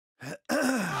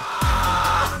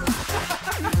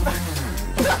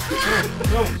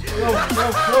Good.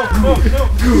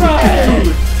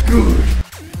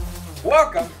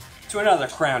 Welcome to another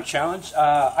crown challenge.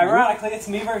 Ironically, it's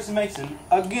me versus Mason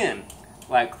again.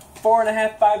 Like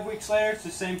 4.5, 5 weeks later, it's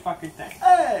the same fucking thing.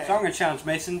 Hey. So I'm going to challenge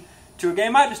Mason to a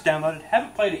game I just downloaded.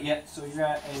 Haven't played it yet, so you're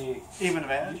at a... Even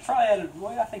advantage? You probably had a...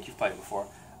 Well, I think you've played it before.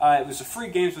 It was a free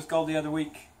Games with Gold the other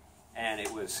week, and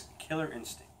it was Killer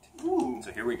Instinct. Ooh.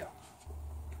 So here we go.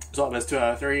 So best 2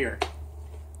 out of 3 or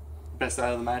best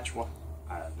out of the match 1?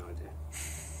 I have no idea.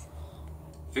 If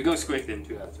it goes quick, then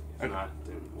 2 out of 3. If not,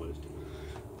 then what is it?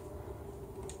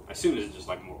 I assume it's just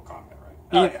like Mortal Kombat, right?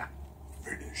 Oh yeah.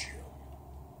 Finish him.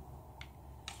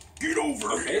 Get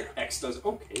over Okay, here. X does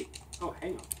okay. Oh,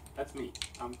 hang on. That's me.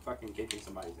 I'm fucking kicking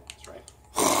somebody's ass, right?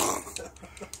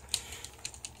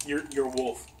 You're a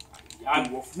wolf. I'm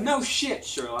wolf no shit,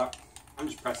 Sherlock. I'm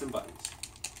just pressing buttons.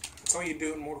 That's all you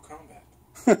do in Mortal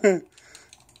Kombat.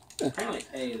 Apparently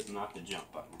A is not the jump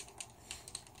button.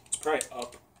 It's probably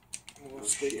up. Oh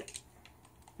shit.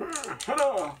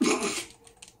 Hello.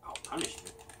 Oh,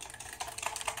 punishment.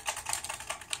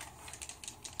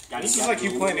 This is like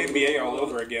you playing NBA all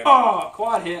over again. Oh,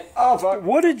 quad hit. Oh fuck.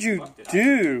 What did you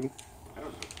do? I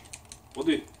don't know. We'll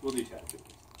do that too.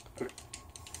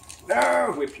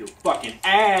 No. Whip your fucking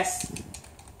ass.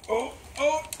 Oh,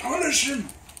 punish him.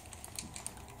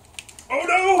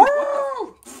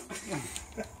 Oh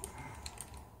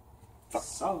no!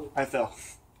 Solid. I fell.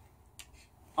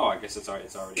 Oh, I guess it's already.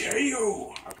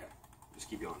 KO. Okay. Just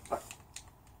keep going.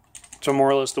 So more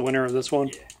or less the winner of this one.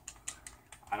 Yeah.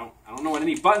 I don't know what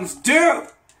any buttons do.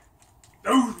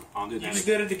 No. I'll do that. You just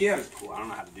did it again. Cool. I don't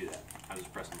know how to do that. I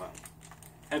just press a button.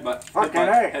 Headbutt. Fucking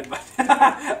Headbutt.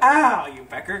 Headbutt. Ow, you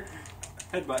pecker.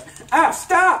 Headbutt. Ow,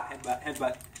 stop.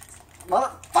 Headbutt.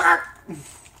 Motherfucker.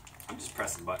 I'm just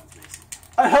pressing buttons, Mason.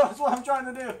 I know that's what I'm trying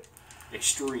to do.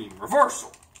 Extreme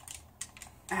reversal.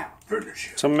 Ow. Finish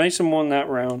him. So Mason won that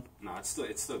round. No, it's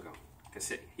still going.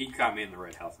 Cause he got me in the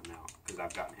red health now. Because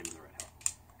I've gotten him in the red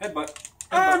health. Headbutt.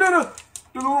 Oh no.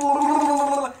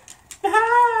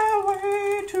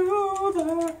 Highway to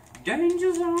the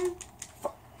danger zone.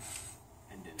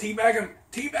 Teabag him.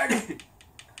 Teabag him.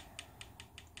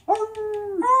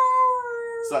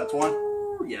 So that's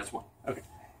 1? Yeah, that's 1. Okay.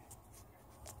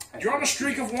 You're on a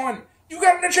streak of 1. You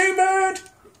got an achievement.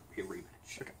 Here,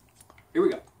 rematch. Okay. Here we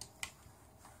go.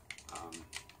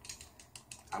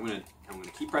 I'm gonna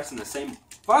keep pressing the same.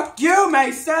 Fuck you,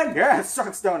 Mason! Yeah, it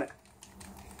sucks, don't it?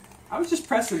 I was just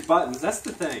pressing buttons. That's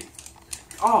the thing.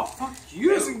 Oh, fuck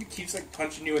you! Mason keeps like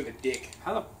punching you in the dick.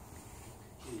 How the?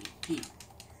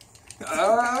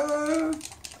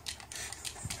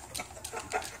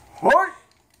 Hoi!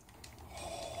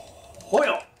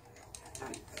 Hoyle.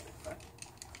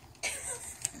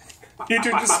 You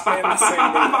two just spam the same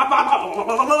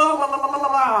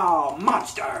move.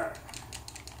 Monster!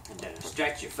 And then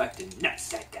extract your fucking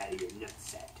nutsack out of your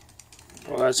nutsack.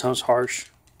 Well, that sounds harsh.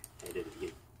 I did it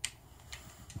again.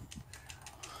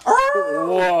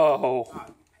 Whoa. Oh, you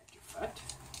pat your foot.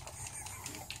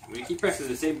 I'm gonna keep pressing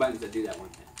the same buttons that do that one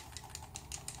thing.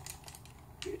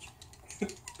 Bitch.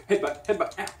 Headbutt,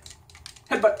 headbutt, ow.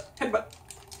 Headbutt, headbutt.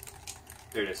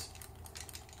 There it is.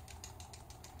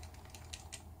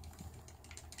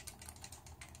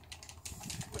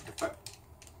 What the fuck?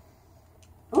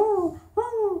 Go,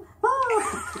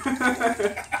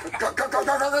 go, go, go,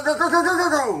 go, go, go, go, go, go,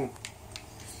 go.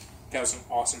 That was some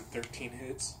awesome 13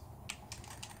 hits.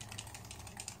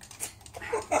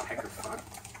 Pecker fuck.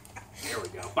 There we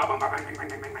go. Headbutt, headbutt,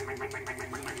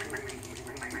 headbutt, headbutt,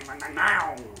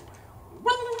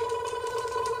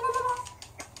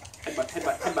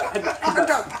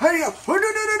 headbutt. Hey, no, no,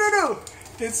 no, no, no.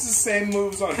 It's the same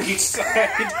moves on each side.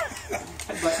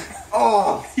 Headbutt.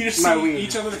 Oh, You just my see ween.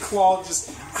 each other claw just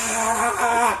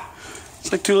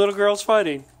It's like 2 little girls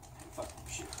fighting. Fuck,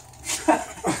 shit.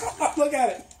 Look at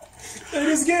it. There it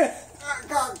is again.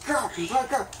 Go, go, go,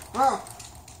 go, go.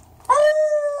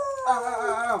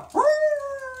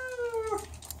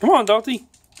 Come on, Dalton.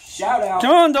 Shout out.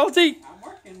 Come on, Dalton. I'm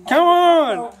working. Come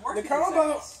on. I'm working The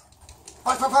combo.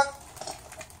 Fuck, fuck, fuck.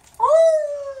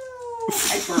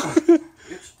 Hyper.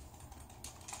 Bitch.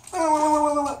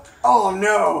 Oh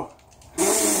no.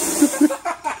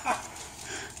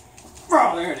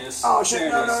 Oh, there it is. Oh, shit, There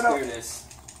it no, is. no, no. There it is.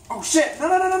 Oh shit! No!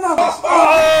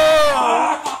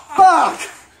 Fuck.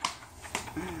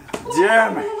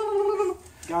 Damn it.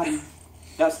 Got him.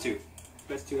 That's 2.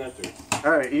 That's 2 out of 3.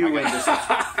 Alright, you win this.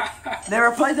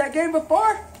 Never played that game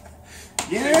before?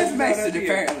 Yes, Mason, idea.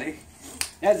 apparently.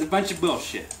 That's a bunch of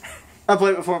bullshit. I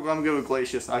played it before, but I'm good with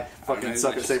Glacius. I fucking Okay,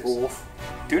 suck at Glacius. Saber Wolf.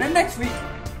 Tune in next week.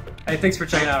 Hey, thanks for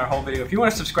checking out our whole video. If you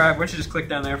want to subscribe, why don't you just click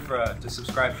down there to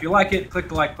subscribe. If you like it, click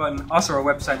the like button. Also, our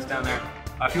website's down there.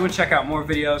 If you want to check out more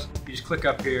videos, you just click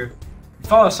up here.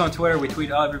 Follow us on Twitter. We tweet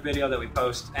every video that we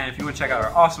post. And if you want to check out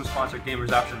our awesome sponsor,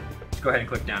 Gamers Option, just go ahead and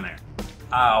click down there.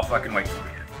 I'll fucking wait for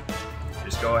you.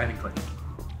 Just go ahead and click it.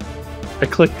 I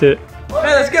clicked it. Hey,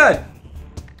 that's good.